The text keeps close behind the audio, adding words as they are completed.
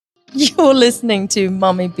You're listening to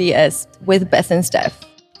Mommy BS with Beth and Steph.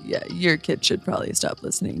 Yeah, your kid should probably stop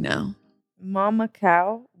listening now. Mama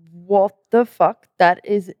cow, what the fuck? That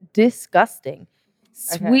is disgusting.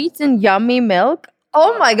 Okay. Sweet and yummy milk.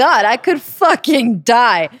 Oh my God, I could fucking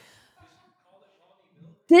die.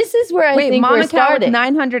 This is where I think Mama we're Cow with starting.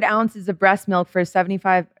 900 ounces of breast milk for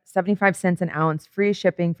 75 cents an ounce. Free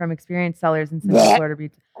shipping from experienced sellers in Central Florida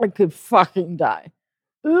Beach. I could fucking die.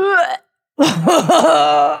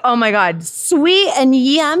 Oh my God. Sweet and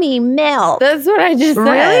yummy milk. That's what I just said.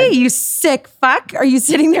 Really? You sick fuck? Are you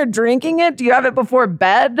sitting there drinking it? Do you have it before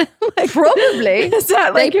bed? Probably. Is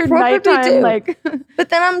that like They your probably nighttime do. like But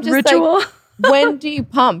then I'm just ritual? like, when do you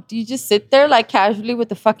pump? Do you just sit there like casually with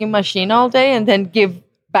the fucking machine all day and then give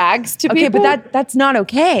bags to Okay, people? but that's not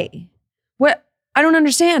okay. What? I don't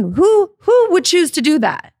understand. Who would choose to do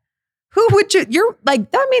that? Who would choose? You're like,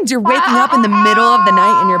 that means you're waking up in the middle of the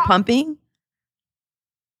night and you're pumping?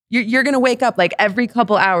 You're going to wake up like every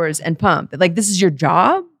couple hours and pump. Like, this is your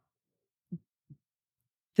job?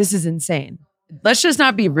 This is insane. Let's just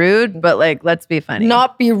not be rude, but like, let's be funny.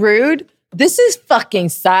 Not be rude. This is fucking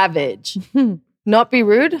savage. Not be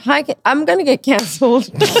rude. Hi, I'm going to get canceled.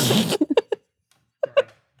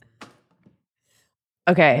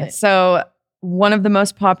 Okay, so one of the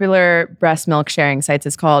most popular breast milk sharing sites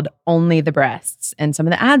is called Only the Breasts. And some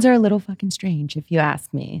of the ads are a little fucking strange, if you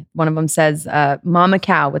ask me. One of them says, Mama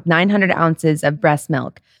Cow with 900 ounces of breast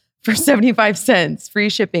milk for 75 cents, free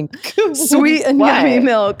shipping. Sweet and yummy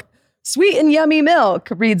milk. Sweet and yummy milk,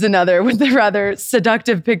 reads another with a rather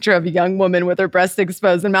seductive picture of a young woman with her breasts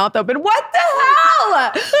exposed and mouth open. What the hell?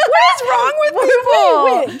 What is wrong with people?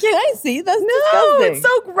 Wait, can I see? That's No, disgusting. it's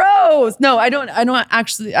so gross. No, I don't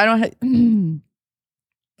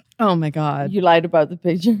oh my God. You lied about the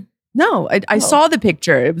picture. No, I saw the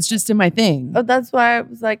picture. It was just in my thing. Oh, that's why I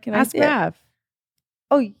was like, can I Ask see it? Raph.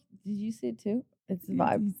 Oh, did you see it too? It's a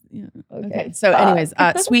vibe. Yeah. Okay. So anyways,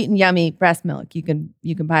 sweet and yummy breast milk you can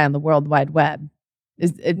buy on the World Wide Web.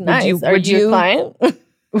 Is it, Nice. Are you a client?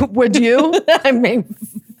 Would you? I mean,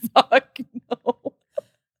 fuck no.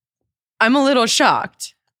 I'm a little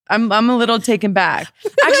shocked. I'm a little taken back.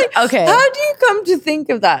 Actually, okay. How do you come to think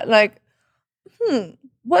of that? Like,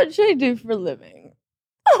 what should I do for a living?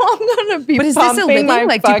 Oh, I'm gonna be. But is this a pumping living? my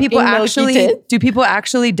Like, do people fucking milky actually? tits. Do people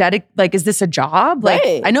actually dedicate? Like, is this a job? Like,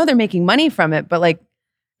 Right. I know they're making money from it, but like,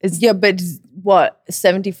 Yeah, but what?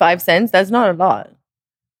 75 cents? That's not a lot.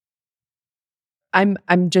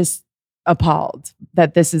 I'm just appalled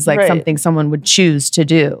that this is like Right. something someone would choose to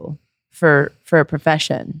do for a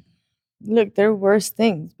profession. Look, there are worse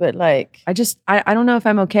things, but like, I don't know if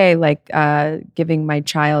I'm okay like giving my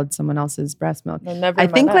child someone else's breast milk. no, never. I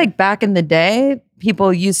in my think life. like back in the day,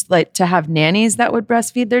 people used like to have nannies that would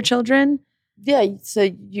breastfeed their children. yeah. So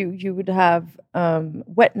you would have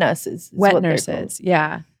wet nurses. is Wet what they're nurses,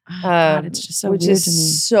 yeah. Oh, God, it's just so which weird is to me.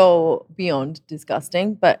 so beyond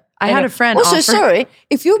disgusting. But I had a friend Also, offer- sorry,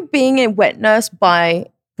 if you're being a wet nurse by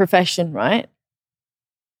profession, right?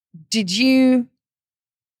 Did you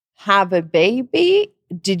have a baby?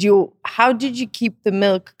 How did you keep the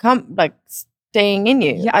milk staying in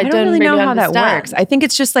you? Yeah, I don't really know how that understand. works. I think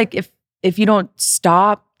it's just like if you don't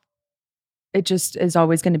stop, it just is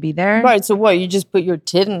always going to be there. Right. So what? You just put your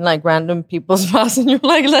tit in like random people's mouths and you're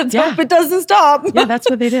like, let's Yeah. hope it doesn't stop. Yeah, that's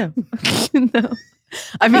what they do. No.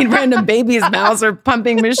 I mean, random babies' mouths or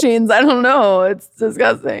pumping machines. I don't know. It's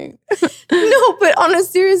disgusting. No, but on a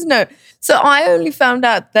serious note, so I only found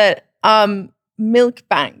out that milk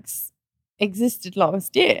banks existed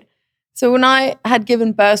last year. So when I had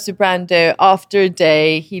given birth to Brando, after a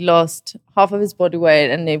day, he lost half of his body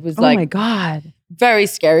weight, and it was Oh my like God. very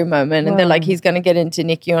scary moment. And they're like, Whoa. he's going to get into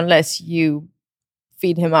NICU unless you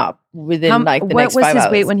feed him up within like the what next was 5 his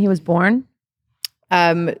hours. weight when he was born?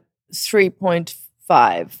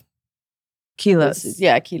 3.5 Kilos.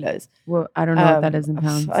 Yeah, kilos. Well, I don't know what that is in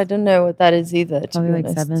pounds. I don't know what that is either. To Probably be like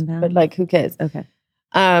honest. 7 But pounds. like, who cares? Okay.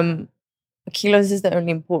 Kilos is the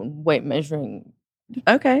only important weight measuring,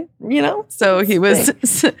 Okay. you know? So he was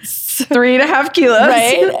 3.5 kilos.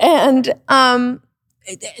 Right? And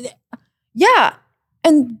yeah.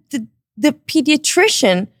 And the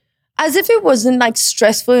pediatrician, as if it wasn't like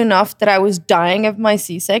stressful enough that I was dying of my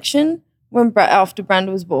C-section after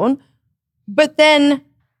Brando was born. But then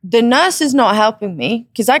the nurse is not helping me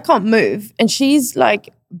because I can't move. And she's like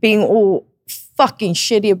being all fucking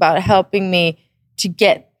shitty about helping me to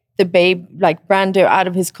get the babe, like Brando, out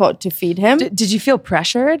of his cot to feed him. Did you feel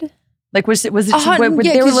pressured? Like, was it Yeah, they were a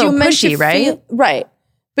 'cause little you're meant to pushy, right? feed- right.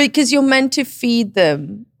 Because you're meant to feed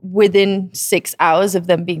them within 6 hours of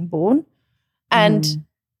them being born. And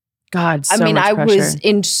God, so I mean, much I pressure. was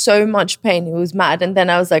in so much pain. It was mad. And then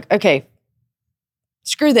I was like, okay,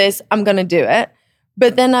 screw this. I'm going to do it.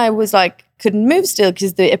 But then I was like, couldn't move still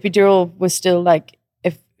because the epidural was still like,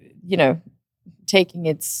 taking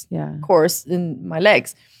its course in my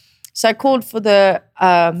legs. So I called for the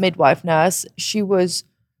midwife nurse. She was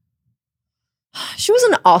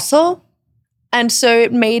an arsehole. And so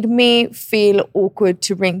it made me feel awkward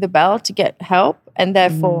to ring the bell to get help. And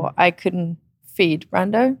therefore I couldn't feed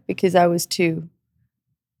Brando because I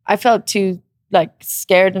felt too like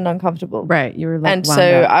scared and uncomfortable. Right. You were like, and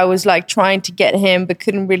so I was like trying to get him, but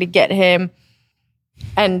couldn't really get him.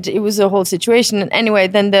 And it was a whole situation. And anyway,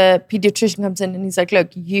 then the pediatrician comes in and he's like, look,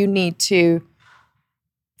 you need to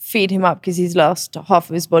feed him up because he's lost half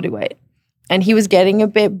of his body weight. And he was getting a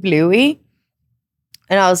bit bluey.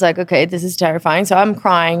 And I was like, okay, this is terrifying. So I'm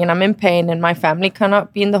crying and I'm in pain and my family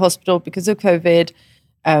cannot be in the hospital because of COVID.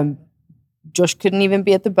 Josh couldn't even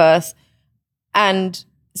be at the birth. And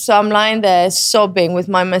so I'm lying there sobbing with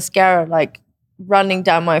my mascara like running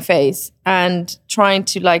down my face and trying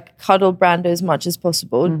to like cuddle Brando as much as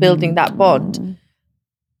possible, building that bond.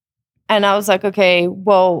 And I was like, okay,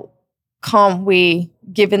 well, can't we,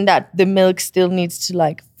 given that the milk still needs to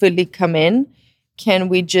like fully come in, can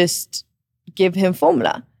we just give him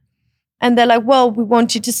formula? And they're like, well, we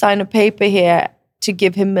want you to sign a paper here to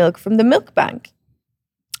give him milk from the milk bank.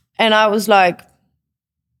 And I was like,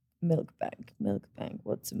 milk bank,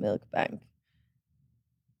 what's a milk bank?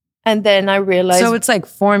 And then I realized, so it's like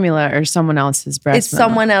formula or someone else's breast milk. It's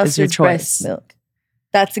someone else's breast milk.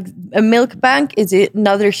 That's a milk bank is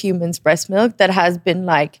another human's breast milk that has been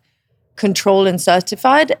like controlled and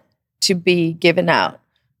certified to be given out,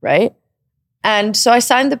 right? And so I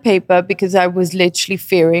signed the paper because I was literally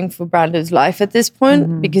fearing for Brando's life at this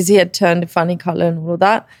point because he had turned a funny color and all of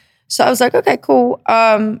that. So I was like, okay, cool.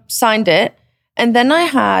 Signed it. And then I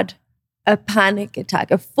had a panic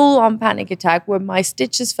attack, a full-on panic attack where my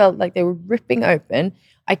stitches felt like they were ripping open.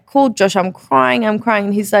 I called Josh. I'm crying.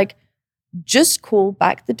 And he's like, just call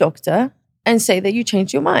back the doctor and say that you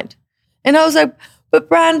changed your mind. And I was like, but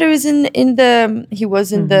Brando is in the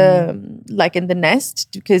nest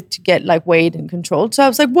because to get like weighed and controlled. So I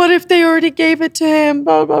was like, what if they already gave it to him?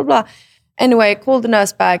 Blah, blah, blah. Anyway, I called the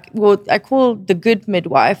nurse back. Well, I called the good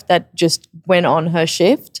midwife that just went on her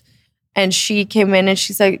shift. And she came in and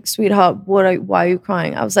she's like, sweetheart, why are you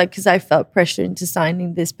crying? I was like, because I felt pressure into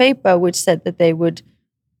signing this paper, which said that they would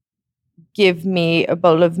give me a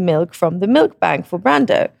bowl of milk from the milk bank for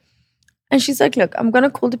Brando. And she's like, look, I'm going to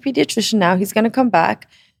call the pediatrician now. He's going to come back.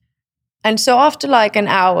 And so after like an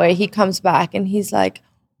hour, he comes back and he's like,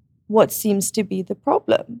 what seems to be the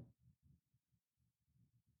problem?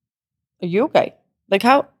 Are you okay? Like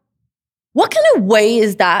what kind of way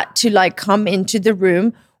is that to like come into the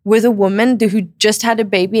room with a woman who just had a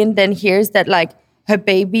baby and then hears that like her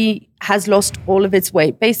baby has lost all of its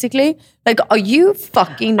weight, basically? Like, are you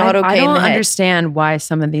fucking not okay? I don't in the head? understand why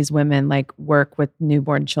some of these women like work with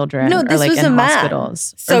newborn children No, this or like was in a man.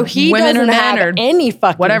 hospitals. So Or he women or doesn't men have or any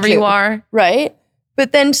fucking whatever clue, you are. right?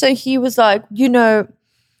 But then so he was like, the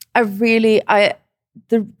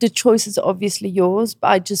choice is obviously yours, but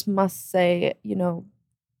I just must say,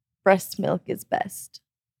 breast milk is best.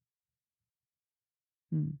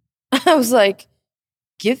 I was like,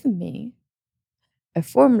 give me a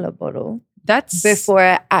formula bottle That's before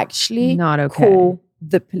I actually not okay. call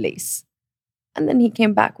the police. And then he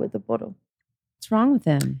came back with a bottle. What's wrong with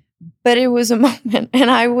him? But it was a moment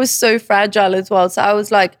and I was so fragile as well. So I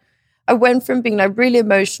was like, I went from being like really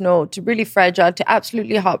emotional to really fragile to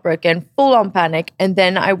absolutely heartbroken, full on panic. And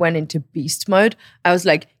then I went into beast mode. I was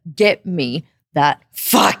like, get me that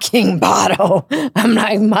fucking bottle. I'm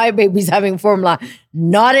like, my baby's having formula,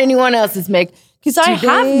 not anyone else's milk. Because I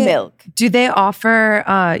have milk. Do they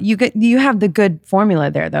offer, you have the good formula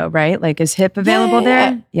there though, right? Like is HIP available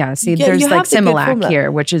there? Yeah, see, Yeah, there's you like have the good Similac formula. here,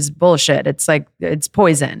 which is bullshit. It's like, it's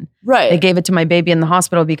poison. Right. They gave it to my baby in the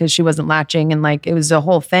hospital because she wasn't latching and like, it was a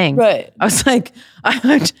whole thing. Right. I was like,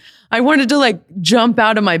 I wanted to like jump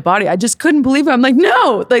out of my body. I just couldn't believe it. I'm like,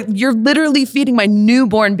 no, like you're literally feeding my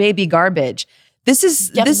newborn baby garbage. This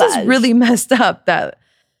is really messed up.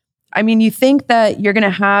 You think that you're going to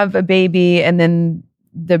have a baby and then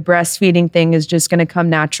the breastfeeding thing is just going to come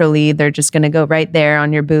naturally. They're just going to go right there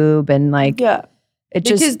on your boob and like, yeah.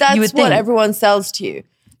 Because that's what everyone sells to you.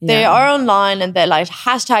 They are online and they're like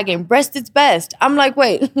hashtagging breast is best. I'm like,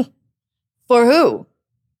 wait, for who?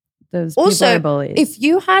 Those also, people are bullies. If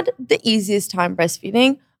you had the easiest time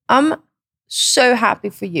breastfeeding, I'm so happy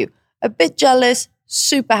for you. A bit jealous,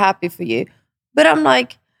 super happy for you. But I'm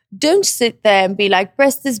like, don't sit there and be like,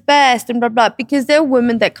 breast is best and blah, blah, because there are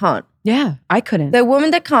women that can't. Yeah, I couldn't. There are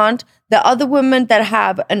women that can't. There are other women that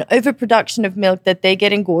have an overproduction of milk that they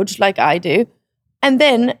get engorged like I do. And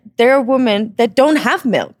then there are women that don't have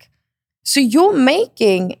milk. So you're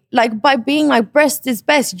making, like by being like breast is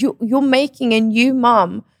best, you're making a new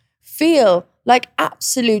mom feel like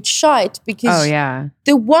absolute shite because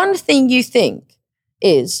the one thing you think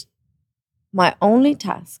is my only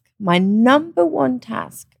task, my number one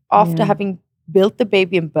task after having built the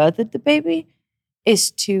baby and birthed the baby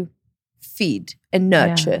is to feed and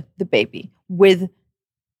nurture the baby with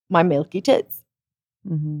my milky tits.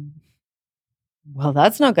 Mm-hmm. Well,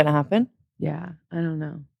 that's not going to happen. Yeah, I don't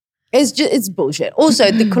know. It's bullshit.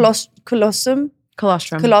 Also, the colostrum,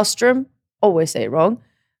 always say it wrong,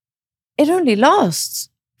 it only lasts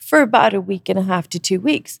for about a week and a half to 2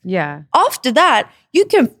 weeks. Yeah. After that, you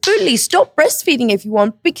can fully stop breastfeeding if you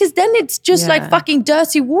want, because then it's just like fucking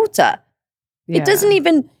dirty water. Yeah. It doesn't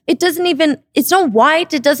even, it's not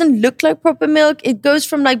white. It doesn't look like proper milk. It goes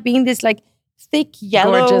from like being this like thick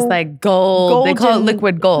yellow. Gorgeous like gold. They call it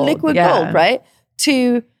liquid gold. Liquid gold, right?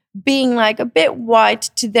 To being like a bit white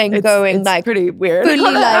to then going like pretty weird. Fully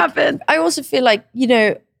how that like, happened. I also feel like,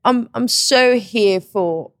 I'm so here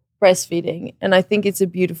for breastfeeding and I think it's a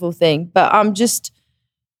beautiful thing, but I'm just,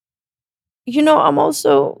 I'm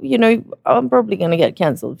also, I'm probably going to get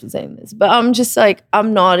canceled for saying this, but I'm just like,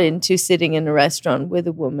 I'm not into sitting in a restaurant with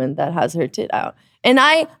a woman that has her tit out. And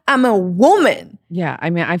I am a woman. Yeah, I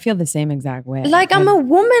mean, I feel the same exact way. Like I'm a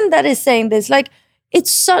woman that is saying this, like, it's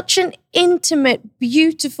such an intimate,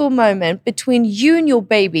 beautiful moment between you and your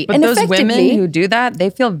baby. But and those women who do that, they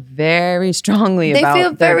feel very strongly about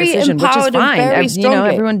feel their very decision, which is empowered and fine. very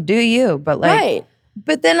strongly. Everyone do you, but like, right.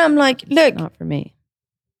 But then I'm like, look, not for me.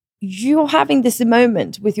 You're having this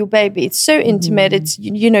moment with your baby. It's so intimate. It's,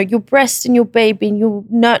 you're breasting your baby and you're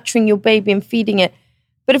nurturing your baby and feeding it.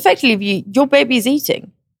 But effectively, your baby's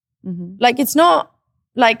eating. Mm-hmm. Like, it's not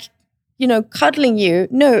like, cuddling you.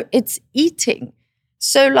 No, it's eating.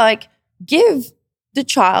 So like, give the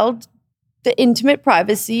child the intimate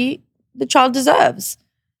privacy the child deserves.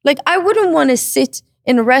 Like, I wouldn't want to sit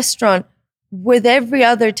in a restaurant with every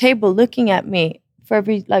other table looking at me for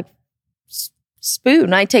every like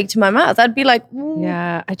spoon I take to my mouth. I'd be like,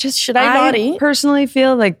 yeah, should I not eat? I personally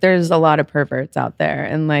feel like there's a lot of perverts out there.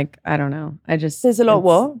 And like, I don't know. There's a lot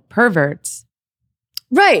what? Perverts.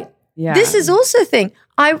 Right. Yeah. This is also a thing.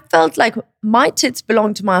 I felt like my tits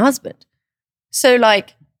belong to my husband. So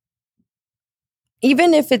like,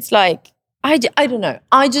 even if it's like, I don't know.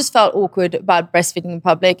 I just felt awkward about breastfeeding in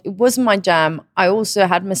public. It wasn't my jam. I also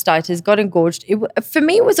had mastitis, got engorged. For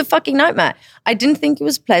me, it was a fucking nightmare. I didn't think it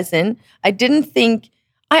was pleasant. I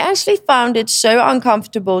actually found it so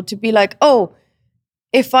uncomfortable to be like, oh,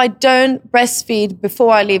 if I don't breastfeed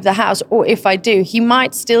before I leave the house, or if I do, he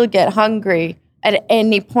might still get hungry at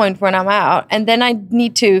any point when I'm out. And then I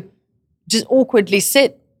need to just awkwardly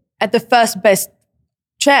sit at the first best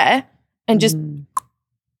chair and just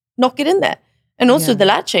knock it in there. And also the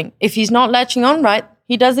latching. If he's not latching on right,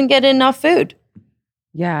 he doesn't get enough food.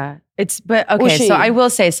 Yeah. But okay, so I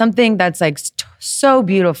will say something that's like so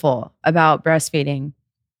beautiful about breastfeeding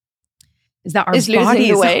is that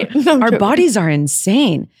our bodies are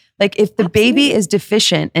insane. Like if the baby is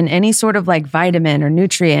deficient in any sort of like vitamin or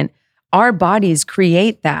nutrient, our bodies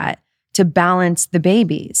create that to balance the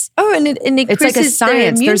babies. Oh, and it it's like a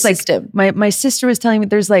science. There's like system. My sister was telling me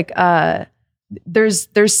there's like there's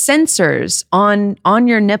sensors on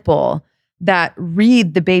your nipple that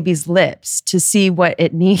read the baby's lips to see what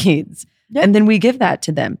it needs. Yep. And then we give that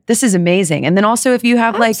to them. This is amazing. And then also if you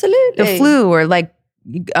have like the flu or like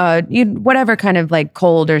whatever kind of like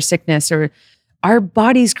cold or sickness, or our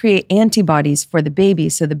bodies create antibodies for the baby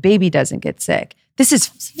so the baby doesn't get sick. This is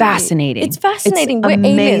fascinating. It's fascinating. We're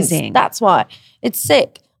amazing. Aliens. That's why. It's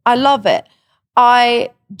sick. I love it. I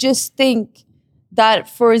just think that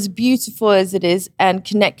for as beautiful as it is and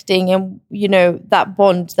connecting and, that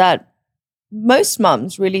bond that most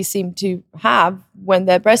mums really seem to have when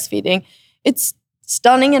they're breastfeeding, it's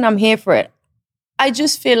stunning and I'm here for it. I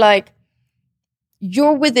just feel like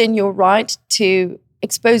you're within your right to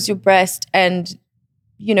expose your breast and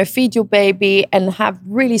feed your baby and have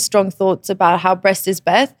really strong thoughts about how breast is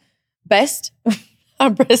best. How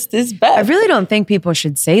breast is best. I really don't think people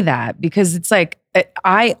should say that because it's like,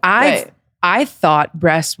 I thought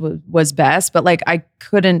breast was best, but like I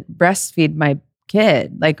couldn't breastfeed my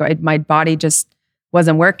kid. Like my body just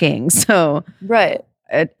wasn't working. So right.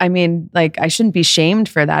 I mean, like I shouldn't be shamed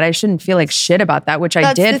for that. I shouldn't feel like shit about that, which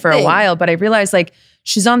I did for a while. But I realized like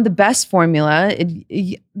she's on the best formula.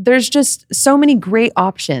 There's just so many great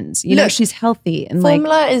options. Look, she's healthy and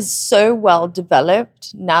formula is so well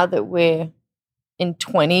developed now that we're in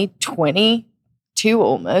 2022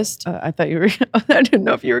 almost. I thought you were. I didn't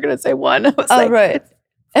know if you were going to say one. I was Right.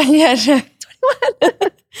 Yeah.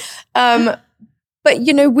 21. But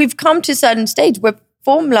we've come to a certain stage where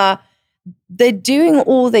formula, they're doing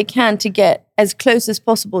all they can to get as close as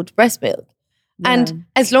possible to breast milk. Yeah. And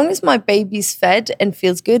as long as my baby's fed and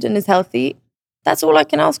feels good and is healthy, that's all I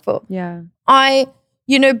can ask for. Yeah.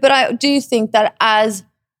 But I do think that as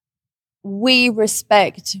we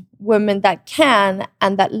respect women that can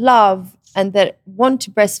and that love and that want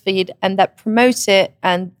to breastfeed and that promote it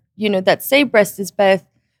and, that say breast is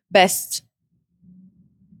best.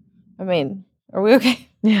 I mean, are we okay?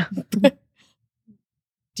 Yeah.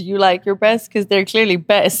 Do you like your breasts? Because they're clearly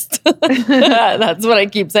best. That's what I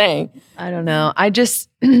keep saying. I don't know. I just,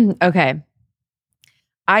 okay.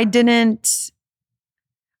 I think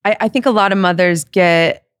a lot of mothers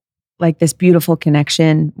get like this beautiful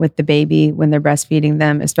connection with the baby when they're breastfeeding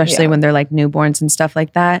them, especially when they're like newborns and stuff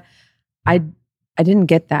like that. I didn't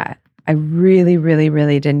get that. I really, really,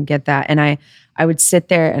 really didn't get that. And I would sit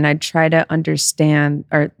there and I'd try to understand,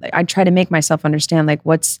 or I'd try to make myself understand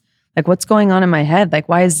what's going on in my head? Like,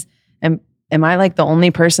 am I like the only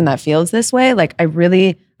person that feels this way? Like, I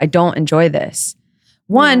don't enjoy this.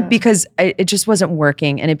 One, because it just wasn't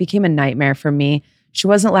working and it became a nightmare for me. She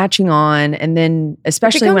wasn't latching on. And then,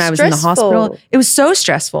 especially when I was in the hospital, it was so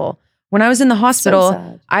stressful. When I was in the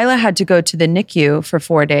hospital, Isla had to go to the NICU for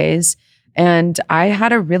 4 days. And I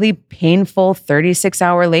had a really painful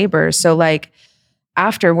 36-hour labor. So like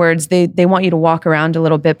afterwards, they want you to walk around a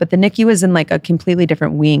little bit, but the NICU is in like a completely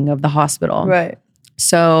different wing of the hospital. Right.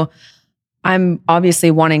 So I'm obviously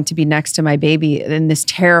wanting to be next to my baby in this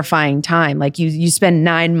terrifying time. Like you spend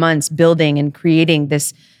 9 months building and creating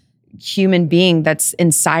this human being that's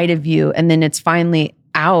inside of you. And then it's finally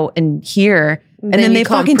out and here. And then they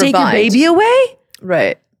fucking take your baby away.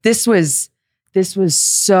 Right. This was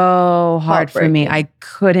so hard for me. I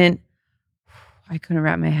couldn't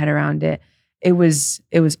wrap my head around it. It was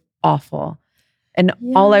awful. And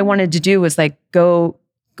all I wanted to do was like go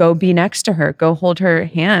be next to her, go hold her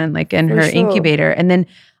hand like in her incubator. And then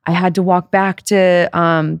I had to walk back to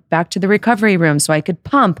the recovery room so I could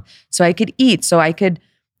pump, so I could eat, so I could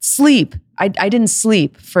sleep. I didn't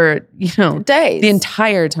sleep for, days. The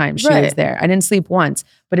entire time she was there. I didn't sleep once,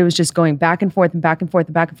 but it was just going back and forth and back and forth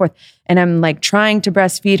and back and forth. And I'm like trying to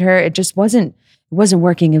breastfeed her. It just wasn't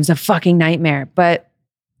working. It was a fucking nightmare. But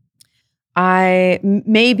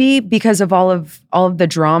maybe because of all of the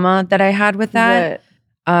drama that I had with that,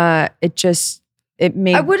 it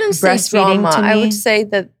made I wouldn't say breastfeeding drama. to me. I would say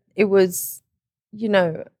that it was,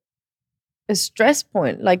 a stress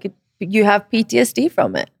point. Like you have PTSD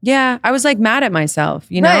from it. Yeah, I was like mad at myself.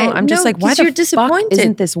 I'm just like, why the fuck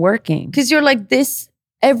isn't this working? Because you're like this.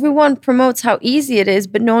 Everyone promotes how easy it is,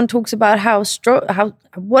 but no one talks about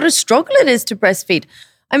what a struggle it is to breastfeed.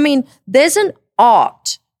 I mean, there's an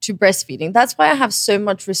art to breastfeeding. That's why I have so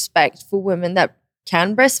much respect for women that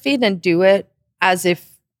can breastfeed and do it as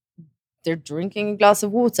if they're drinking a glass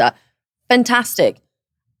of water. Fantastic.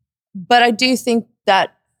 But I do think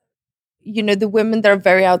that, the women that are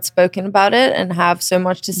very outspoken about it and have so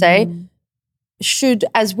much to say should,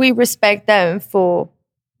 as we respect them for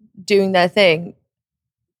doing their thing,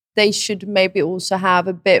 they should maybe also have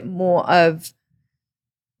a bit more of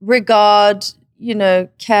regard,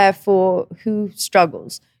 care for who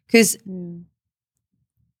struggles. Because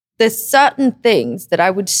there's certain things that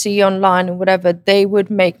I would see online and whatever, they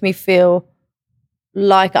would make me feel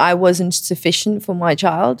like I wasn't sufficient for my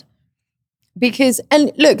child.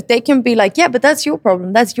 And look, they can be like, yeah, but that's your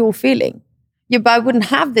problem. That's your feeling. Yeah, but I wouldn't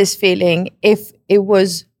have this feeling if it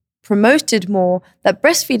was promoted more that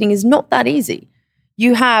breastfeeding is not that easy.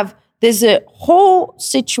 There's a whole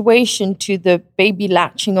situation to the baby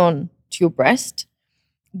latching on to your breast.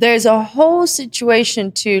 There's a whole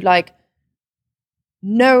situation to like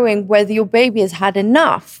knowing whether your baby has had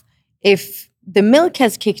enough, if the milk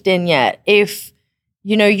has kicked in yet, if,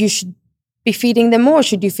 you should be feeding them more.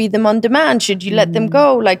 Should you feed them on demand? Should you let them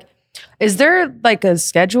go? Like, is there like a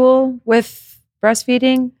schedule with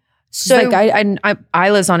breastfeeding? So like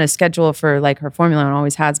Isla's on a schedule for like her formula and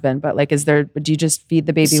always has been, but like, do you just feed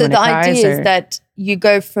the baby when it cries? So the idea is that you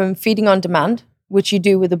go from feeding on demand, which you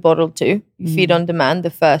do with a bottle too. You feed on demand the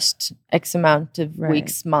first X amount of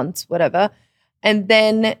weeks, months, whatever. And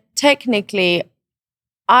then technically,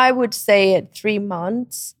 I would say at 3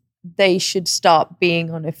 months, they should start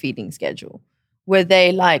being on a feeding schedule where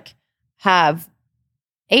they like have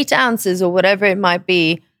 8 ounces or whatever it might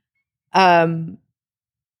be in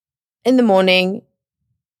the morning,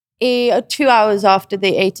 2 hours after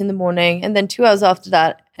they ate in the morning, and then 2 hours after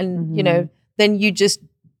that. And, then you just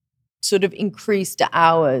sort of increase the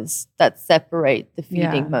hours that separate the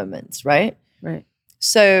feeding Yeah. moments, right? Right.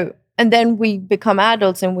 So, and then we become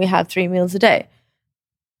adults and we have 3 meals a day.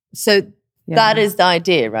 So that is the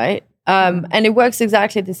idea, right? And it works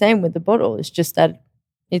exactly the same with the bottle. It's just that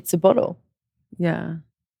it's a bottle. Yeah.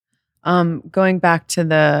 Going back to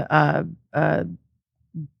the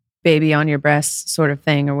baby on your breast sort of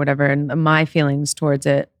thing or whatever, and my feelings towards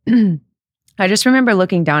it. I just remember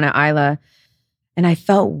looking down at Isla and I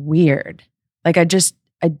felt weird. Like I don't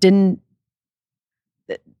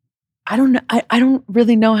know. I don't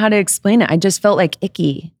really know how to explain it. I just felt like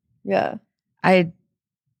icky. Yeah. I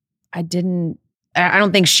don't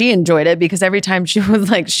think she enjoyed it because every time she was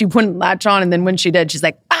like, she wouldn't latch on. And then when she did, she's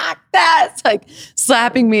like, fuck that, like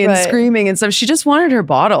slapping me and screaming and stuff. She just wanted her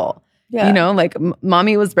bottle, you know, like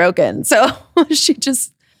mommy was broken. So she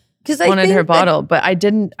just wanted her bottle, but I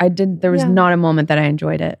didn't, there was not a moment that I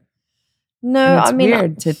enjoyed it. No, And it's I mean,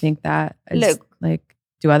 weird to think that. Look, like,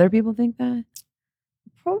 do other people think that?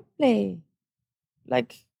 probably.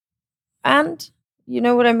 Like, and you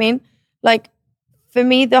know what I mean? Like, for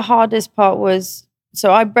me, the hardest part was,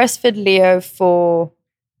 so I breastfed Leo for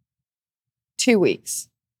 2 weeks.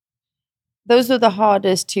 Those were the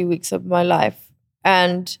hardest 2 weeks of my life.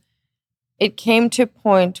 And it came to a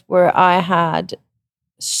point where I had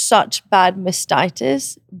such bad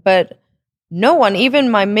mastitis, but no one,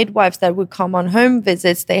 even my midwives that would come on home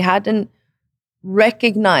visits, they hadn't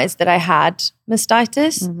recognized that I had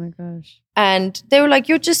mastitis. Oh my gosh. And they were like,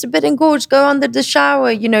 you're just a bit engorged, go under the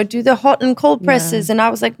shower, you know, do the hot and cold presses. And I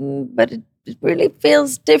was like, but it really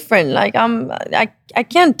feels different. Like I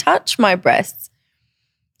can't touch my breasts.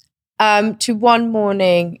 To one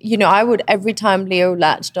morning, you know, I would, every time Leo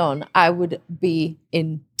latched on, I would be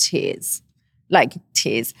in tears, like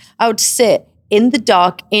tears. I would sit in the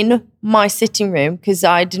dark in my sitting room because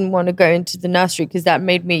I didn't want to go into the nursery because that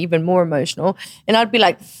made me even more emotional. And I'd be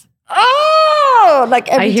like, oh, like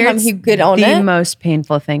every time he'd get on it. The most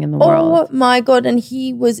painful thing in the world. Oh my God. And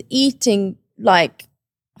he was eating like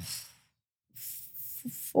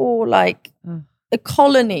for like a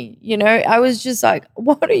colony, you know. I was just like,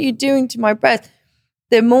 what are you doing to my breast?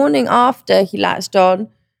 The morning after he latched on,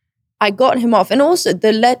 I got him off. And also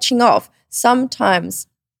the latching off, sometimes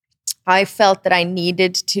I felt that I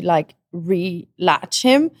needed to like re-latch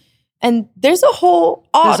him. And there's a whole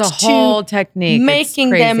art to technique making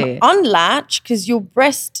them unlatch because your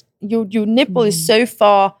breast, your nipple is so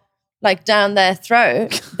far like down their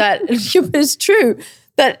throat that it's true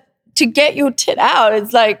that to get your tit out,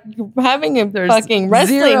 it's like you're having a fucking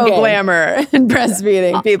wrestling zero game. glamour in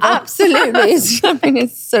breastfeeding, people. Absolutely.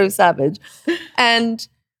 It's so savage. And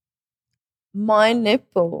my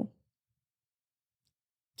nipple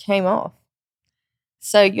came off.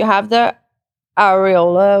 So you have the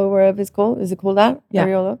areola or whatever it's called. Is it called that? Yeah.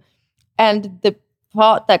 Areola. And the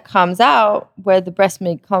part that comes out where the breast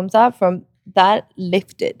milk comes out from, that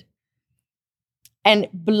lifted. And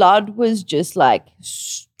blood was just like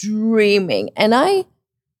streaming. And I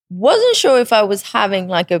wasn't sure if I was having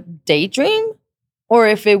like a daydream or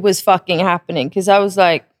if it was fucking happening. Because I was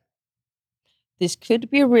like, this could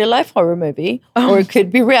be a real life horror movie or it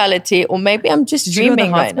could be reality or maybe I'm just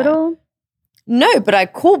dreaming right now. No, but I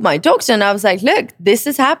called my doctor and I was like, look, this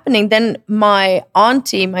is happening. Then my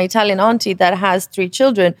auntie, my Italian auntie that has 3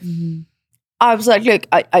 children, I was like, look,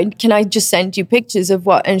 can I just send you pictures of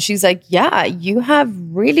what? And she's like, yeah, you have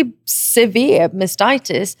really severe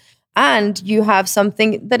mastitis and you have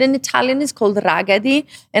something that in Italian is called ragadi.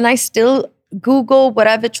 And I still Google,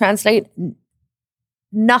 whatever, translate.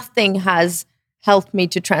 Nothing has helped me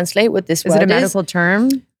to translate what this word is. Is it a medical term?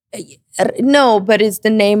 No, but it's the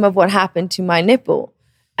name of what happened to my nipple.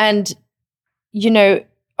 And, you know,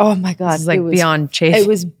 oh my God. It's like it was beyond chase. It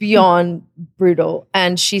was beyond brutal.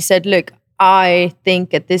 And she said, look, I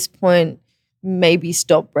think at this point, maybe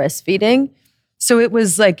stop breastfeeding. So it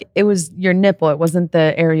was your nipple. It wasn't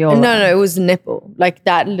the areola. No, it was the nipple. Like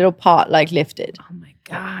that little part like lifted. Oh my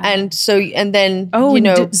God. And so, and then,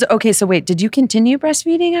 so wait, did you continue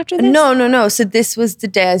breastfeeding after this? No. So this was the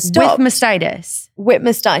day I stopped. With mastitis. With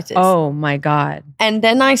mastitis. Oh my God. And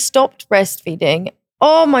then I stopped breastfeeding.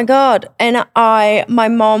 Oh my God. And my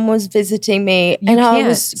mom was visiting me and I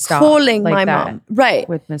was calling my mom. Right.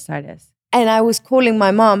 With mastitis. And I was calling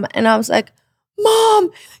my mom and I was like, Mom,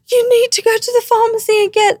 you need to go to the pharmacy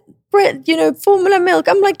and get, formula milk.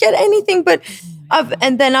 I'm like, get anything. But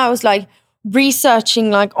and then I was like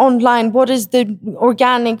researching like online, what is the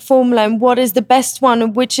organic formula and what is the best one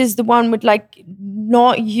and which is the one with like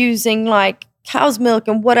not using like cow's milk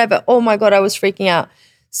and whatever. Oh my God, I was freaking out.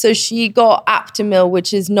 So she got Aptamil,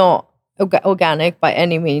 which is not organic by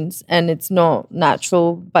any means, and it's not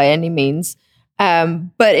natural by any means.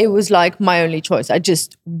 But it was like my only choice. I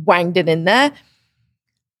just wanged it in there.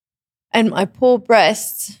 And my poor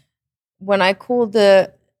breasts, when I called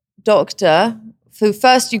the doctor, so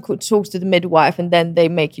first you could talk to the midwife, and then they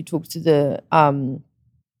make you talk to the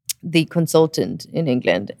consultant in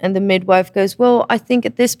England. And the midwife goes, well, I think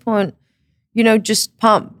at this point, just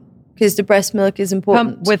pump, because the breast milk is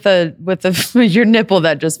important. Pump with your nipple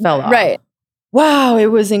that just fell off. Right. Wow, it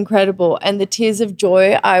was incredible. And the tears of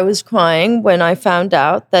joy I was crying when I found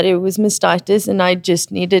out that it was mastitis, and I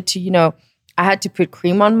just needed to, I had to put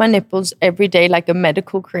cream on my nipples every day, like a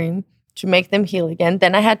medical cream, to make them heal again.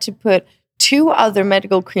 Then I had to put 2 other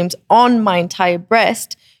medical creams on my entire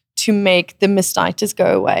breast to make the mastitis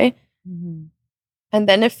go away. Mm-hmm. And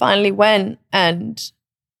then it finally went, and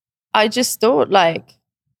I just thought, like,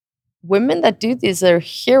 women that do this are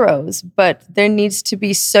heroes, but there needs to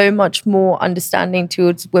be so much more understanding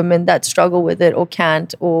towards women that struggle with it or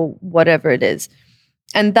can't or whatever it is.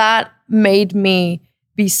 And that made me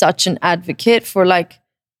be such an advocate for, like,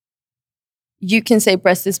 you can say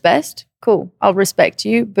breast is best. Cool. I'll respect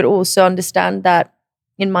you, but also understand that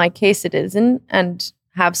in my case it isn't, and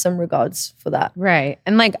have some regards for that. Right.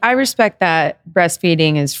 And like, I respect that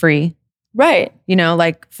breastfeeding is free. Right.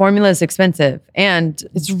 Like formula is expensive, and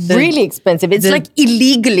it's really expensive. It's like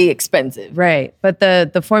illegally expensive. Right. But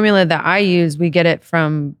the formula that I use, we get it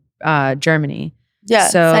from Germany. Yeah.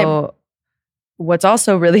 So same. What's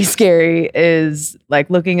also really scary is like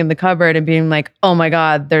looking in the cupboard and being like, oh my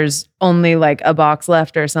God, there's only like a box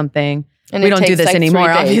left or something. And we don't do this like anymore.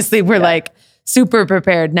 Obviously, we're like super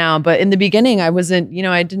prepared now. But in the beginning, I wasn't,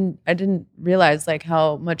 I didn't realize like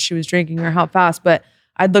how much she was drinking or how fast, but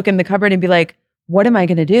I'd look in the cupboard and be like, what am I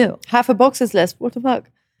going to do? Half a box is less. What the fuck?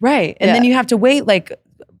 Right. And then you have to wait like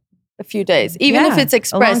a few days. Even if it's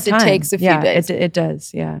express, it takes a few days. It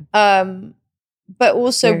does. Yeah. But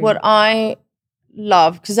also what I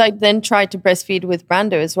love, because I then tried to breastfeed with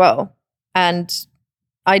Brando as well. And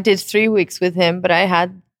I did 3 weeks with him, but I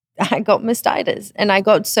got mastitis, and I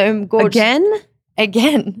got so gorgeous.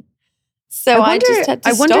 Again. So I just had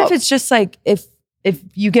to stop. I wonder if it's just like, if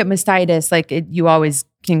you get mastitis, like you always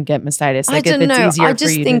can get mastitis. Like I don't know. I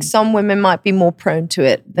just think some women might be more prone to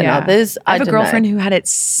it than others. I have a girlfriend who had it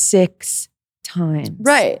 6 times.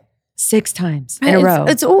 Right. 6 times in a row.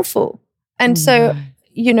 It's awful. And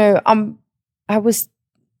I was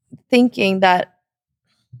thinking that,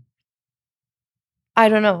 I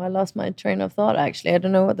don't know. I lost my train of thought, actually. I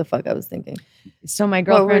don't know what the fuck I was thinking. So my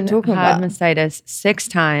girlfriend had mastitis 6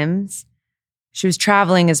 times. She was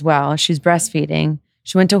traveling as well. She was breastfeeding.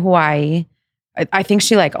 She went to Hawaii. I think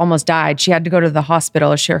she like almost died. She had to go to the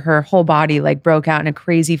hospital. Her whole body like broke out in a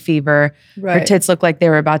crazy fever. Right. Her tits looked like they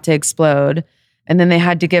were about to explode. And then they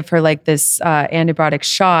had to give her like this antibiotic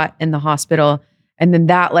shot in the hospital. And then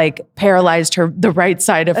that like paralyzed the right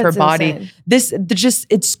side of her body. Insane.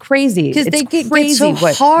 It's crazy. Because they get so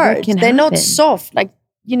hard. They're not soft. Like,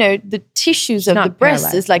 the tissues of the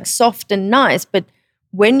breast is like soft and nice. But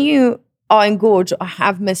when you are engorged or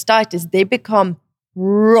have mastitis, they become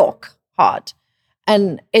rock hard.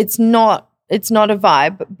 And it's not a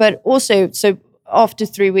vibe. But also, so after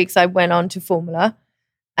 3 weeks, I went on to formula,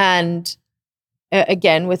 and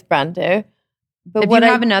again with Brando. But if you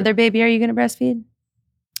have another baby, are you going to breastfeed?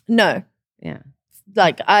 No. Yeah.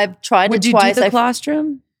 Like I've tried it twice. Would you do the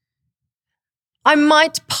colostrum? I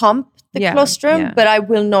might pump the colostrum, but I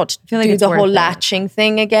will not do the whole latching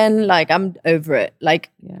thing again. Like I'm over it. Like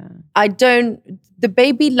the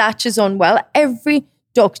baby latches on well. Every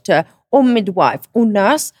doctor or midwife or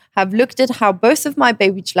nurse have looked at how both of my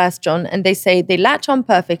babies latch on, and they say they latch on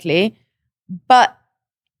perfectly, but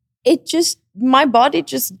my body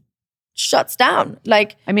just shuts down.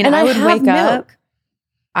 Like, I mean, I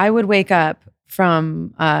would wake up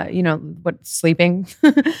from, sleeping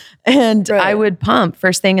and I would pump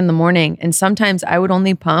first thing in the morning. And sometimes I would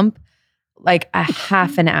only pump like a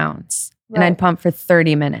half an ounce and I'd pump for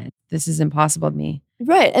 30 minutes. This is impossible to me.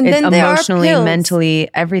 Right. And then emotionally, there are pills. Mentally,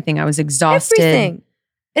 everything. I was exhausted. Everything.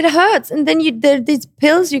 It hurts. And then there are these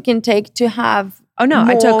pills you can take to have. Oh no,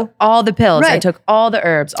 I took all the pills. Right. I took all the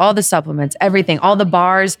herbs, all the supplements, everything, all the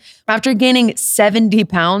bars. After gaining 70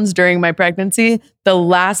 pounds during my pregnancy, the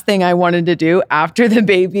last thing I wanted to do after the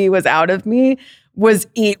baby was out of me was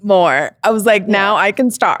eat more. I was like, now I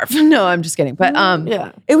can starve. No, I'm just kidding. But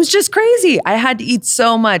it was just crazy. I had to eat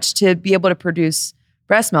so much to be able to produce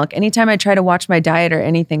breast milk. Anytime I try to watch my diet or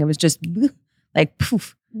anything, it was just like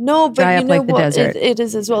poof. No, but you know what it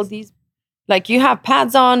is as well. These, like, you have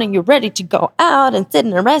pads on and you're ready to go out and sit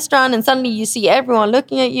in a restaurant, and suddenly you see everyone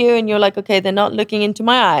looking at you and you're like, okay, they're not looking into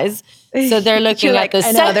my eyes. So they're looking You're at like, the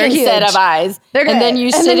I know, they're second set huge. of eyes. They're And then great. you're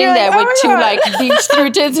And then sitting you're there like, with oh two my like God. beach through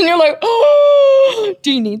tits and you're like, oh,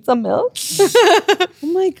 do you need some milk? Oh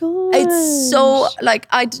my God. It's so like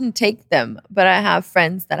I didn't take them, but I have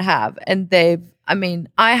friends that have. And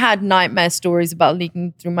I had nightmare stories about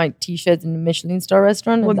leaking through my t-shirts in a Michelin star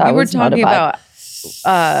restaurant. Well, and that you were was not a talking vibe.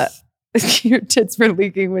 about your tits were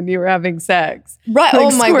leaking when you were having sex. Right.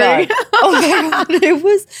 Like Oh my squirting. God. Oh my God. It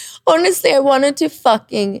was honestly, I wanted to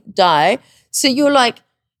fucking die. So you're like,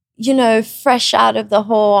 fresh out of the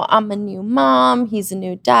whole, I'm a new mom, he's a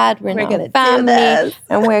new dad, we're We're now gonna a do family, this.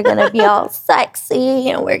 and we're gonna be all sexy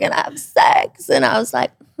and we're gonna have sex. And I was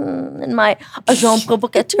like, in my agent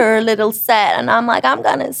provocateur little set, and I'm like, I'm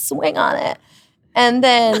gonna swing on it. And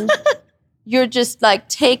then you're just like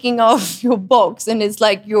taking off your box, and it's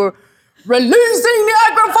like you're releasing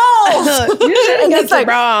Niagara Falls. You should And get it's like,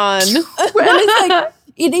 LeBron. and it's like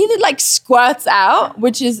it either like squirts out,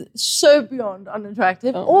 which is so beyond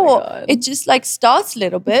unattractive, Oh my or God. it just like starts a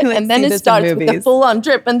little bit, You, like, and then see it this in starts with the movies. full on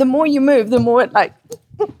drip. And the more you move, the more it like.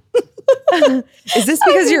 Is this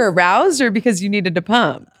because you're aroused or because you needed to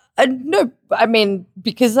pump? No, I mean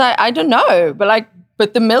because I don't know,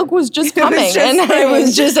 but the milk was just It was coming just and it coming.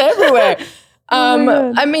 was just everywhere. Oh my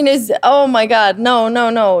God. I mean, oh my God,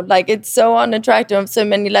 no. Like it's so unattractive on so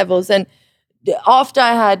many levels. And after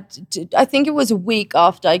I think it was a week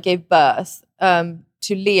after I gave birth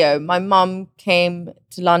to Leo, my mom came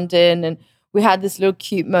to London and we had this little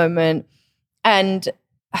cute moment. And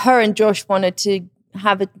her and Josh wanted to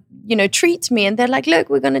have a, treat me. And they're like, look,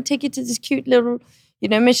 we're going to take you to this cute little,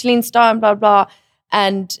 Michelin star and blah, blah.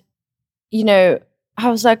 And, I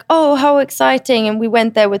was like, oh, how exciting. And we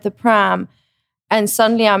went there with the pram. And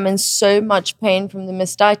suddenly I'm in so much pain from the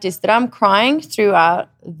mastitis that I'm crying throughout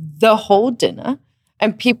the whole dinner.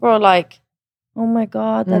 And people are like, oh my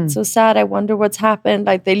God, that's so sad. I wonder what's happened.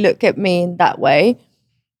 Like they look at me in that way.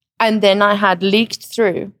 And then I had leaked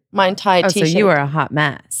through my entire So t-shirt. you were a hot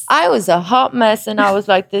mess. I was a hot mess, and I was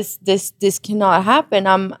like, this cannot happen.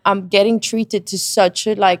 I'm getting treated to such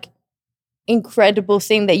a like incredible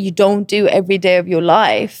thing that you don't do every day of your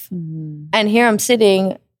life. Mm-hmm. And here I'm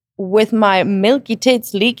sitting with my milky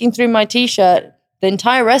tits leaking through my t-shirt, the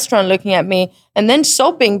entire restaurant looking at me, and then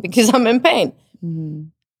sobbing because I'm in pain. Mm-hmm.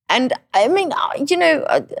 And I mean,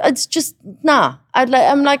 it's just, nah.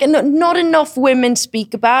 I'm like, not enough women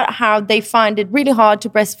speak about how they find it really hard to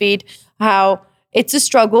breastfeed, how it's a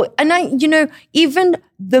struggle. And even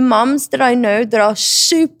the moms that I know that are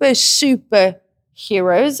super, super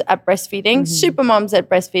heroes at breastfeeding, super moms at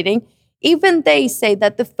breastfeeding, even they say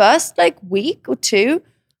that the first like week or two,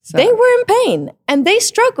 they were in pain and they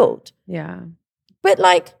struggled. Yeah. But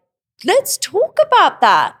like, let's talk about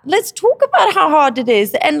that. Let's talk about how hard it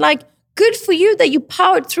is. And like, good for you that you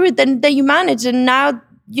powered through it and that you managed. And now,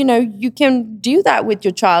 you can do that with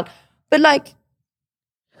your child. But like,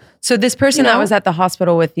 So this person that know? was at the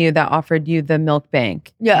hospital with you that offered you the milk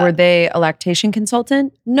bank, Yeah. were they a lactation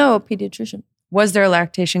consultant? no, a pediatrician. Was there a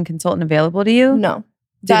lactation consultant available to you? No.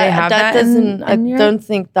 Do they have that in- doesn't, I in Europe? don't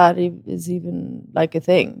think that is even like a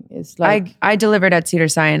thing. It's like, I delivered at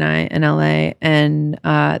Cedars-Sinai in LA, and they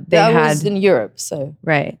that had was in Europe. So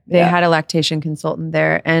right. They Yeah. had a lactation consultant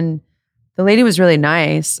there, and the lady was really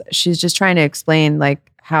nice. She's just trying to explain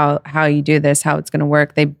like how you do this, how it's going to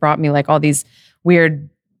work. They brought me like all these weird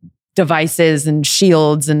devices and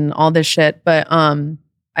shields and all this shit, but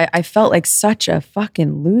I felt like such a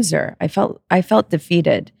fucking loser. I felt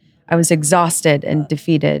defeated. I was exhausted and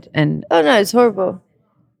defeated, and oh no, it's horrible.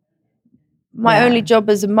 My Yeah. only job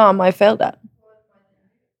as a mom, I failed at.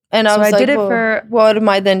 And I So was I like, did it well, for what am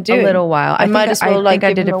I then doing? a little while. I might as well, like, think I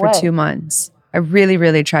give did it them for away. 2 months. I really,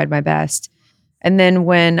 really tried my best. And then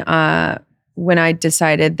when I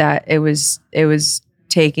decided that it was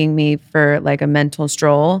taking me for like a mental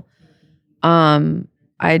stroll,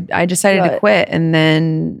 I decided to Right. quit. And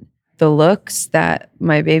then the looks that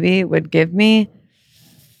my baby would give me,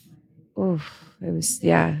 oof, it was,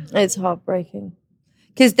 yeah. It's heartbreaking.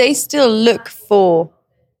 Because they still look for,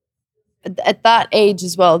 at that age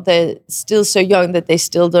as well, they're still so young that they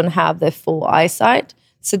still don't have their full eyesight.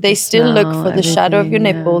 So they still look smell, for the shadow of your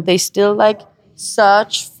everything, nipple. yeah. They still like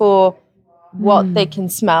search for what they can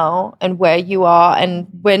smell and where you are. And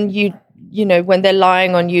when when they're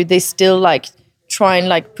lying on you, they still like try and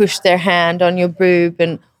like push their hand on your boob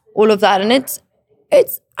and all of that. And it's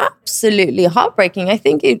absolutely heartbreaking. I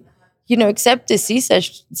think except the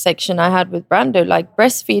C-section I had with Brando, like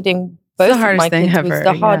breastfeeding both the of hardest my thing kids ever, was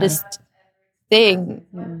the yeah. hardest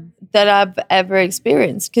thing that I've ever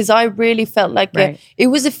experienced, because I really felt like Right. it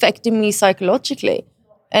was affecting me psychologically.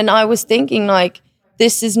 And I was thinking like,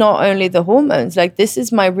 this is not only the hormones, like this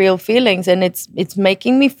is my real feelings, and it's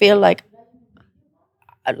making me feel like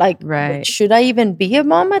Right. should I even be a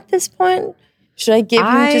mom at this point? Should I give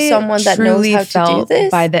him to someone that knows truly how to do felt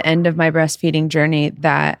this? by the end of my breastfeeding journey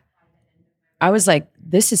that I was like,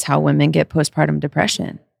 this is how women get postpartum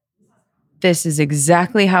depression. This is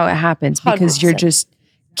exactly how it happens because you're 100%. just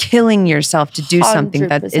killing yourself to do something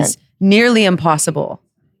that 100%. is nearly impossible.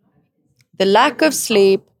 The lack of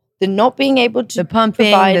sleep, the not being able to The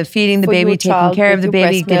pumping, provide the feeding the for your baby, taking child care of with the your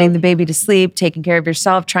baby, breast getting milk. the baby to sleep, taking care of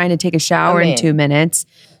yourself, trying to take a shower I in mean- 2 minutes,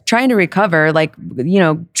 trying to recover, like,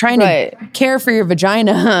 trying Right. to care for your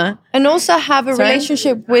vagina. And also have a Sorry?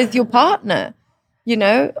 relationship with your partner.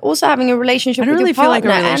 Also having a relationship I don't with really your feel like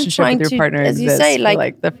partner a and relationship trying with your to, partner as you exists say, for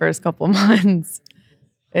like the first couple months.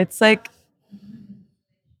 It's like,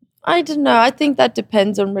 I don't know. I think that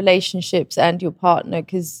depends on relationships and your partner,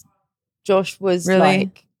 because Josh was Really?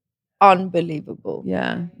 like unbelievable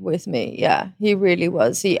yeah. with me. Yeah, he really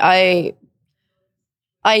was. I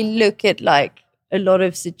look at like a lot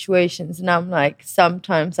of situations and I'm like,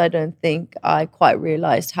 sometimes I don't think I quite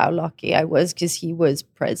realized how lucky I was because he was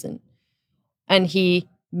present and he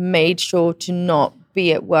made sure to not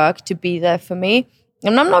be at work, to be there for me.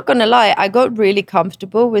 And I'm not going to lie, I got really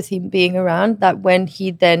comfortable with him being around, that when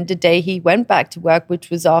the day he went back to work, which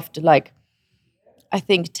was after like, I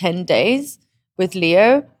think 10 days with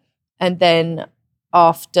Leo, and then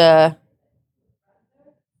after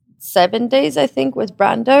 7 days, I think, with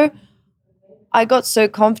Brando, I got so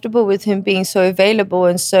comfortable with him being so available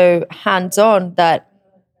and so hands-on that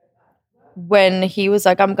when he was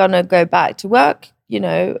like, I'm going to go back to work,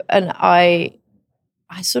 and I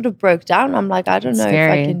sort of broke down. I'm like, I don't know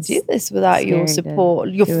if I can do this without your scary to support,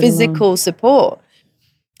 your do it physical support.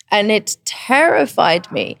 And it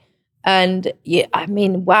terrified me. And yeah, I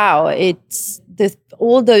mean, wow, it's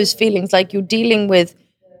all those feelings, like you're dealing with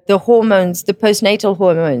the hormones, the postnatal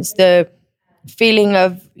hormones, the feeling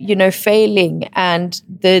of, failing, and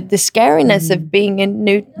the scariness of being a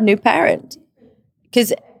new parent.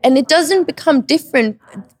 And it doesn't become different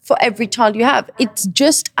for every child you have. It's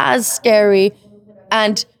just as scary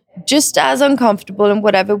and just as uncomfortable and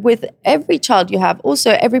whatever with every child you have.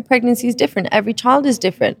 Also, every pregnancy is different. Every child is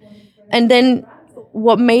different. And then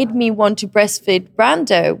what made me want to breastfeed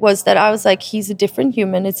Brando was that I was like, he's a different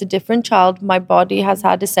human. It's a different child. My body has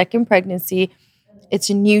had a second pregnancy. It's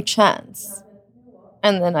a new chance.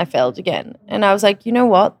 And then I failed again. And I was like, you know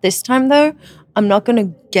what? This time, though, I'm not going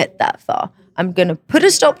to get that far. I'm going to put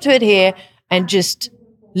a stop to it here and just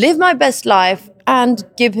live my best life and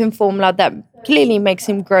give him formula that clearly makes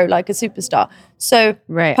him grow like a superstar. So,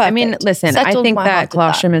 Right. I mean, perfect. listen, I Settled think my that heart at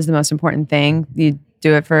colostrum is the most important thing. You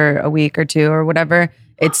do it for a week or two or whatever.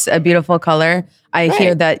 It's a beautiful color. I Right.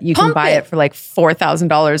 hear that you can Pump buy it. it for like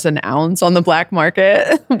 $4,000 an ounce on the black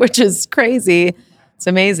market, which is crazy. It's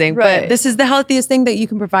amazing. Right. But this is the healthiest thing that you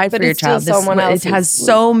can provide But for your it's still child. someone It else's has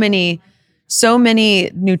so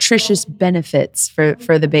many nutritious benefits for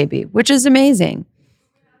the baby, which is amazing.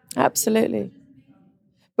 Absolutely.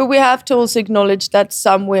 But we have to also acknowledge that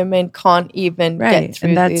some women can't even Right. get through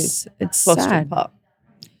And that's, the it's colostrum sad. part.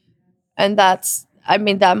 And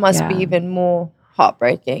that must be Yeah. even more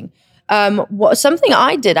heartbreaking. Something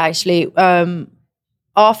I did actually,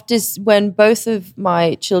 after when both of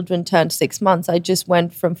my children turned 6 months, I just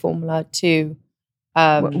went from formula to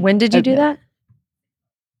When did you do oatmeal. that?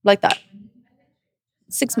 Like that.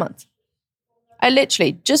 6 months. I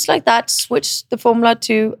literally just like that switched the formula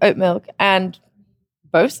to oat milk, and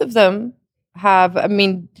both of them have. I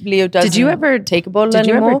mean, Leo doesn't. Did you ever take a bottle Did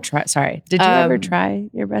you anymore? ever try? Sorry. Did you ever Um, try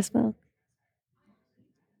your breast milk?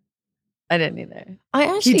 I didn't either. I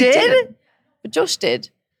actually did? didn't, but Josh did.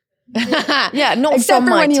 Yeah, not Except from for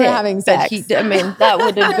my when you were tip, having but sex. I mean, that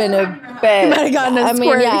would have been a bit. might have gotten a I mean,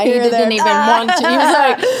 squirt yeah, he here or didn't there. even want to. He was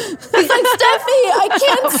like, Steffi, I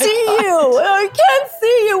can't see you. I can't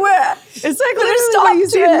see you. Where? It's like literally what you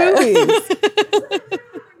see in movies.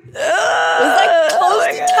 It's like close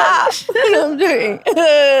to tap. I'm doing.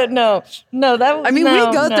 No, that. I mean, we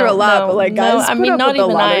go through a lot, but like guys, I put mean, up not with a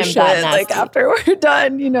even lot I of am shit. that Like nasty. after we're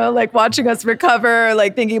done, like watching us recover,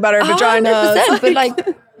 like thinking about our vaginas. 100%, but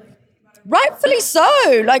like, rightfully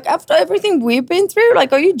so. Like after everything we've been through,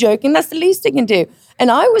 like, are you joking? That's the least I can do.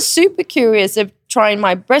 And I was super curious of trying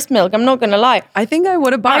my breast milk. I'm not gonna lie. I think I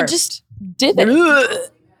would have barfed. I just didn't. oh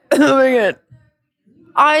my god.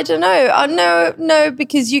 I don't know. No,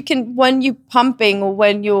 because you can, when you're pumping or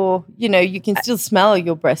when you're, you can still smell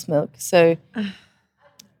your breast milk. So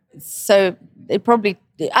it probably,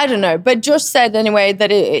 I don't know. But Josh said anyway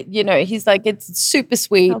that he's like, it's super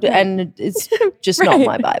sweet and it's just not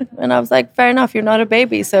my vibe. And I was like, fair enough, you're not a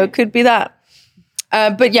baby, so it could be that.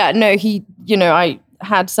 But yeah, no, I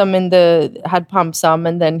had pumped some,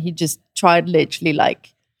 and then he just tried literally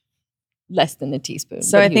like less than a teaspoon.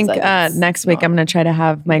 So But I he was think like, next week I'm going to try to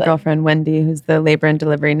have my girlfriend Wendy, who's the labor and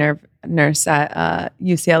delivery nurse at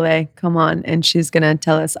UCLA, come on, and she's going to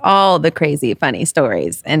tell us all the crazy, funny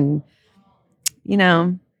stories. And,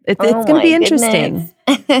 it's going to be interesting.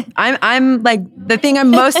 I'm like, the thing I'm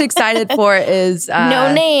most excited for is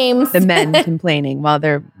no names. the men complaining while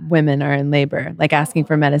their women are in labor, like asking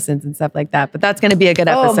for medicines and stuff like that. But that's going to be a good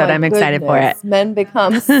episode. my I'm excited for it. Men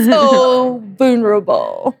become so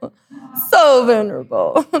vulnerable. So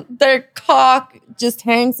vulnerable. Their cock just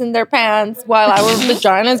hangs in their pants while our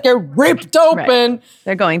vaginas get ripped open. Right.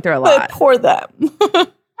 They're going through a But lot. poor them.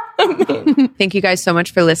 Thank you guys so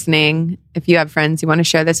much for listening. If you have friends you want to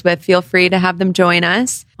share this with, feel free to have them join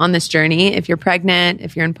us on this journey. If you're pregnant,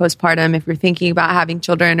 if you're in postpartum, if you're thinking about having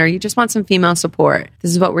children, or you just want some female support,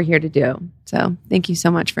 this is what we're here to do. So thank you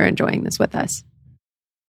so much for enjoying this with us.